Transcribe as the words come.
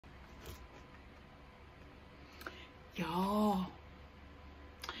Y'all,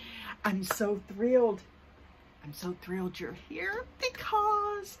 I'm so thrilled. I'm so thrilled you're here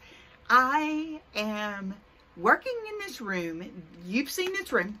because I am working in this room. You've seen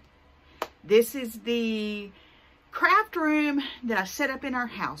this room. This is the craft room that I set up in our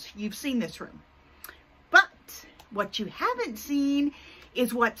house. You've seen this room. But what you haven't seen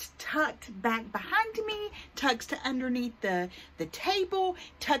is what's tucked back behind me, tucked underneath the table,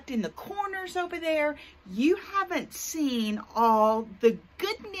 tucked in the corners over there. You haven't seen all the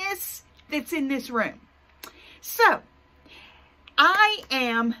goodness that's in this room. So, I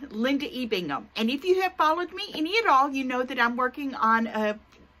am Linda E. Bingham, and if you have followed me any at all, you know that I'm working on a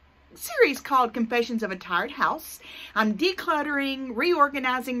series called Confessions of a Tired House. I'm decluttering,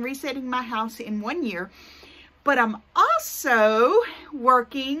 reorganizing, resetting my house in 1 year. But I'm also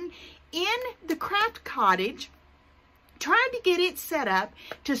working in the craft cottage, trying to get it set up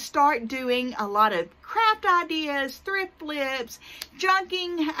to start doing a lot of craft ideas, thrift flips,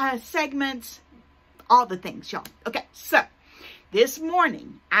 junking segments, all the things, y'all. Okay, so this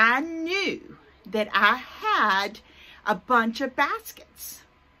morning I knew that I had a bunch of baskets.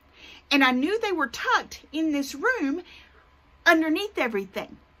 And I knew they were tucked in this room underneath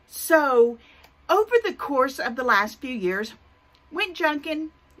everything. So over the course of the last few years, went junking,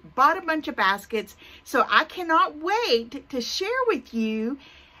 bought a bunch of baskets. So I cannot wait to share with you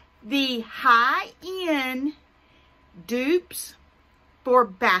the high-end dupes for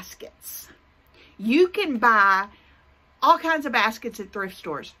baskets. You can buy all kinds of baskets at thrift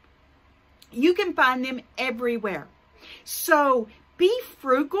stores. You can find them everywhere. So be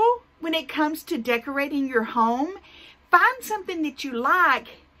frugal when it comes to decorating your home. Find something that you like,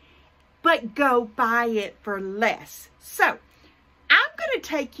 but go buy it for less. So I'm going to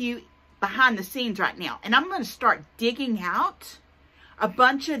take you behind the scenes right now, and I'm going to start digging out a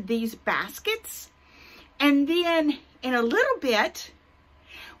bunch of these baskets. And then in a little bit,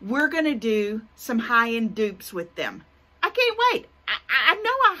 we're going to do some high-end dupes with them. I can't wait. I know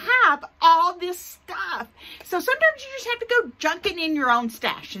I have all this stuff. So sometimes you just have to go junking in your own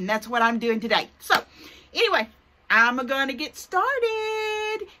stash, and that's what I'm doing today. So anyway, I'm going to get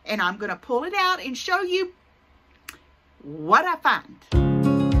started, and I'm going to pull it out and show you what I find.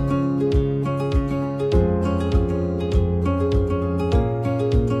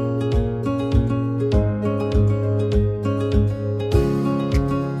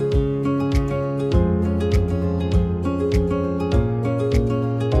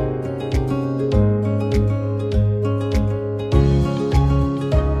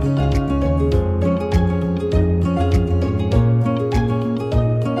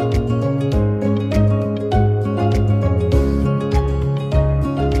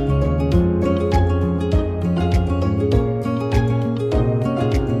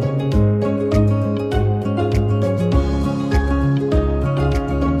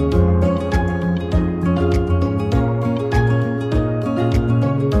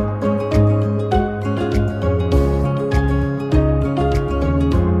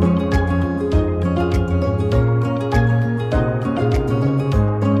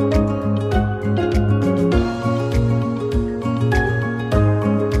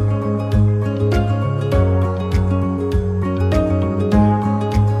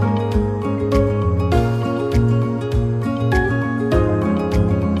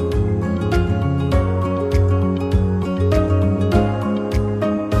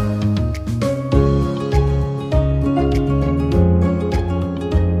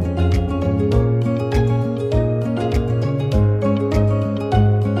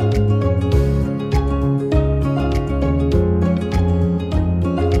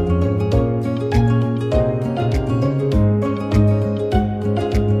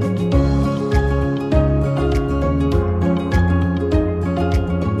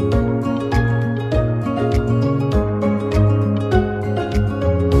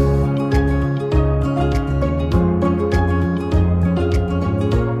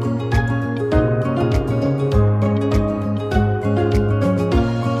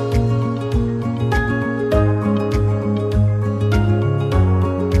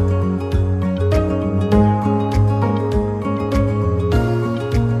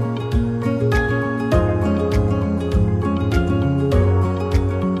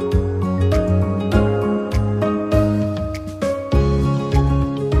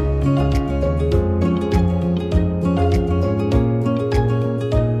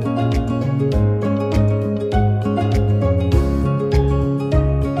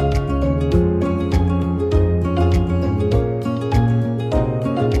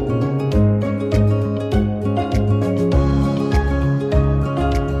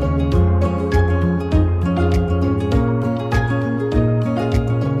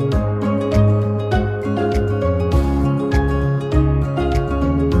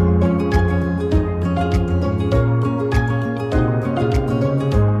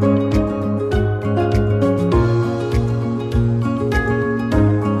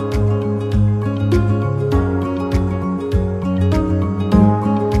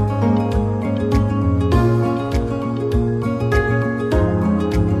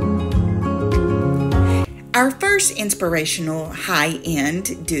 Our first inspirational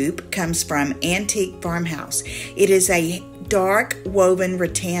high-end dupe comes from Antique Farmhouse. It is a dark woven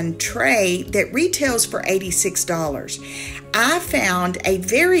rattan tray that retails for $86. I found a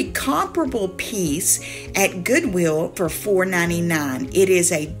very comparable piece at Goodwill for $4.99. It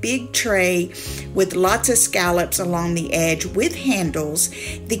is a big tray with lots of scallops along the edge with handles.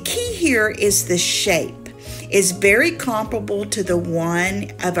 The key here is the shape. Is very comparable to the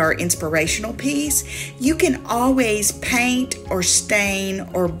one of our inspirational piece. You can always paint or stain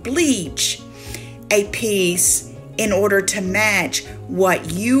or bleach a piece in order to match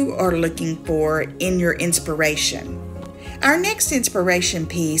what you are looking for in your inspiration. Our next inspiration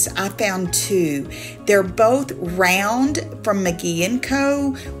piece, I found two. They're both round from McGee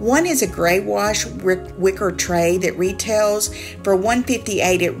Co. One is a gray wash wicker tray that retails for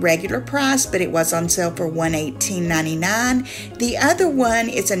 $158 at regular price, but it was on sale for $118.99. The other one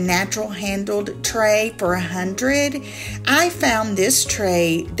is a natural handled tray for $100. I found this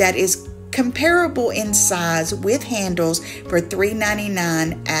tray that is comparable in size with handles for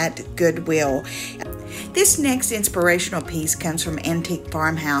 $3.99 at Goodwill. This next inspirational piece comes from Antique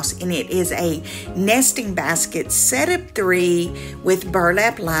Farmhouse, and it is a nesting basket set of 3 with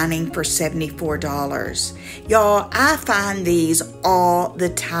burlap lining for $74. Y'all, I find these all the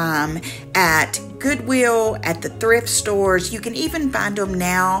time at Goodwill, at the thrift stores. You can even find them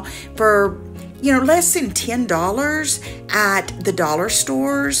now for less than $10 at the dollar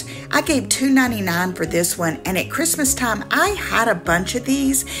stores. I gave $2.99 for this one, and at Christmas time, I had a bunch of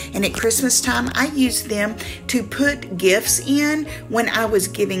these, and at Christmas time, I used them to put gifts in when I was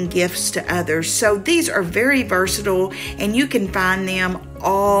giving gifts to others. So these are very versatile, and you can find them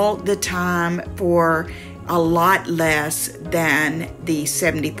all the time for a lot less than the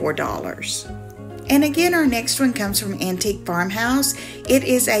 $74. And again, our next one comes from Antique Farmhouse. It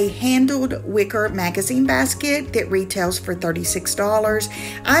is a handled wicker magazine basket that retails for $36.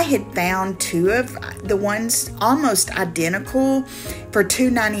 I had found 2 of the ones almost identical for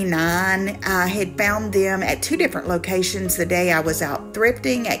 $2.99. I had found them at 2 different locations the day I was out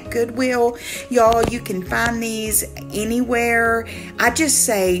thrifting at Goodwill. Y'all, you can find these anywhere. I just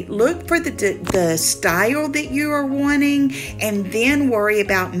say look for the style that you are wanting, and then worry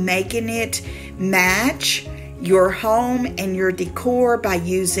about making it match your home and your decor by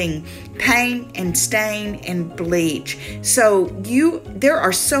using paint and stain and bleach. So there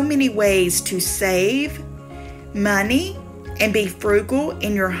are so many ways to save money and be frugal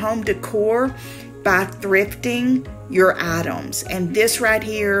in your home decor by thrifting your items, and this right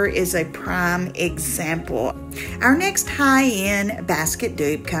here is a prime example. Our next high-end basket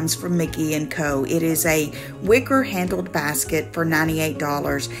dupe comes from McGee Co. It is a wicker handled basket for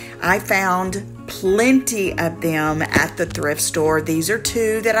 $98. I found plenty of them at the thrift store. These are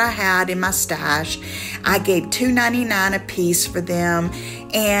 2 that I had in my stash. I gave $2.99 a piece for them,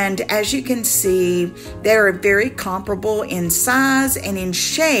 and as you can see, they're very comparable in size and in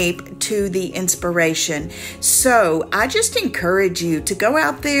shape to the inspiration. So I just encourage you to go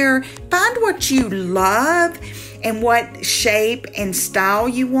out there, find what you love and what shape and style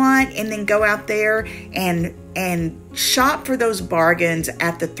you want, and then go out there and shop for those bargains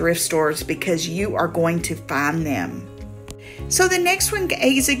at the thrift stores, because you are going to find them. So the next one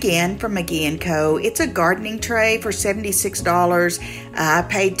is again from McGee Co. It's a gardening tray for $76. I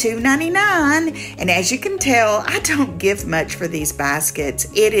paid $2.99, and as you can tell, I don't give much for these baskets.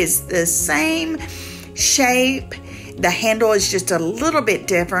 It is the same shape. The handle is just a little bit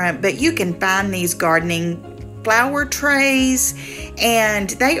different, but you can find these gardening flower trays,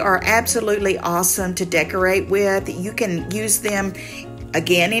 and they are absolutely awesome to decorate with. You can use them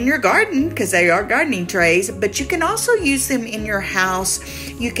again in your garden because they are gardening trays, but you can also use them in your house.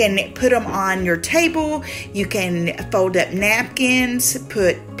 You can put them on your table. You can fold up napkins,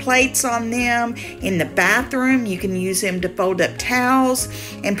 put plates on them. In the bathroom, you can use them to fold up towels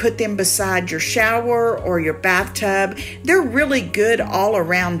and put them beside your shower or your bathtub. They're really good all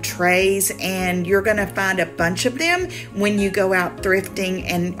around trays, and you're going to find a bunch of them when you go out thrifting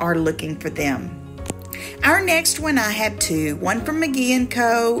and are looking for them. Our next one, I have 2. One from McGee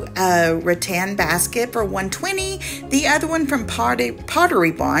Co, a rattan basket for $120. The other one from Pottery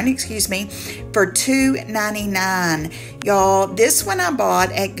Barn, for $2.99. Y'all, this one I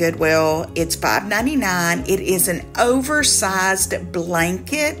bought at Goodwill. It's $5.99. It is an oversized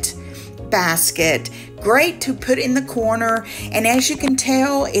blanket basket. Great to put in the corner, and as you can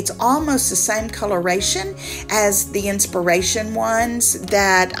tell, it's almost the same coloration as the inspiration ones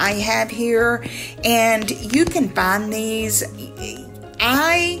that I have here, and you can find these.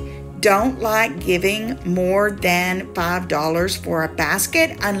 I don't like giving more than $5 for a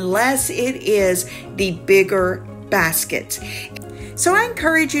basket unless it is the bigger baskets. So I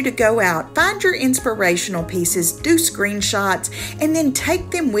encourage you to go out, find your inspirational pieces, do screenshots, and then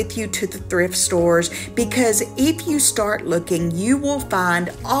take them with you to the thrift stores, because if you start looking, you will find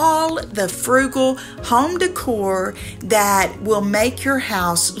all the frugal home decor that will make your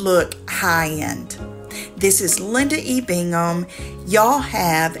house look high-end. This is Linda E. Bingham. Y'all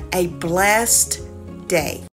have a blessed day.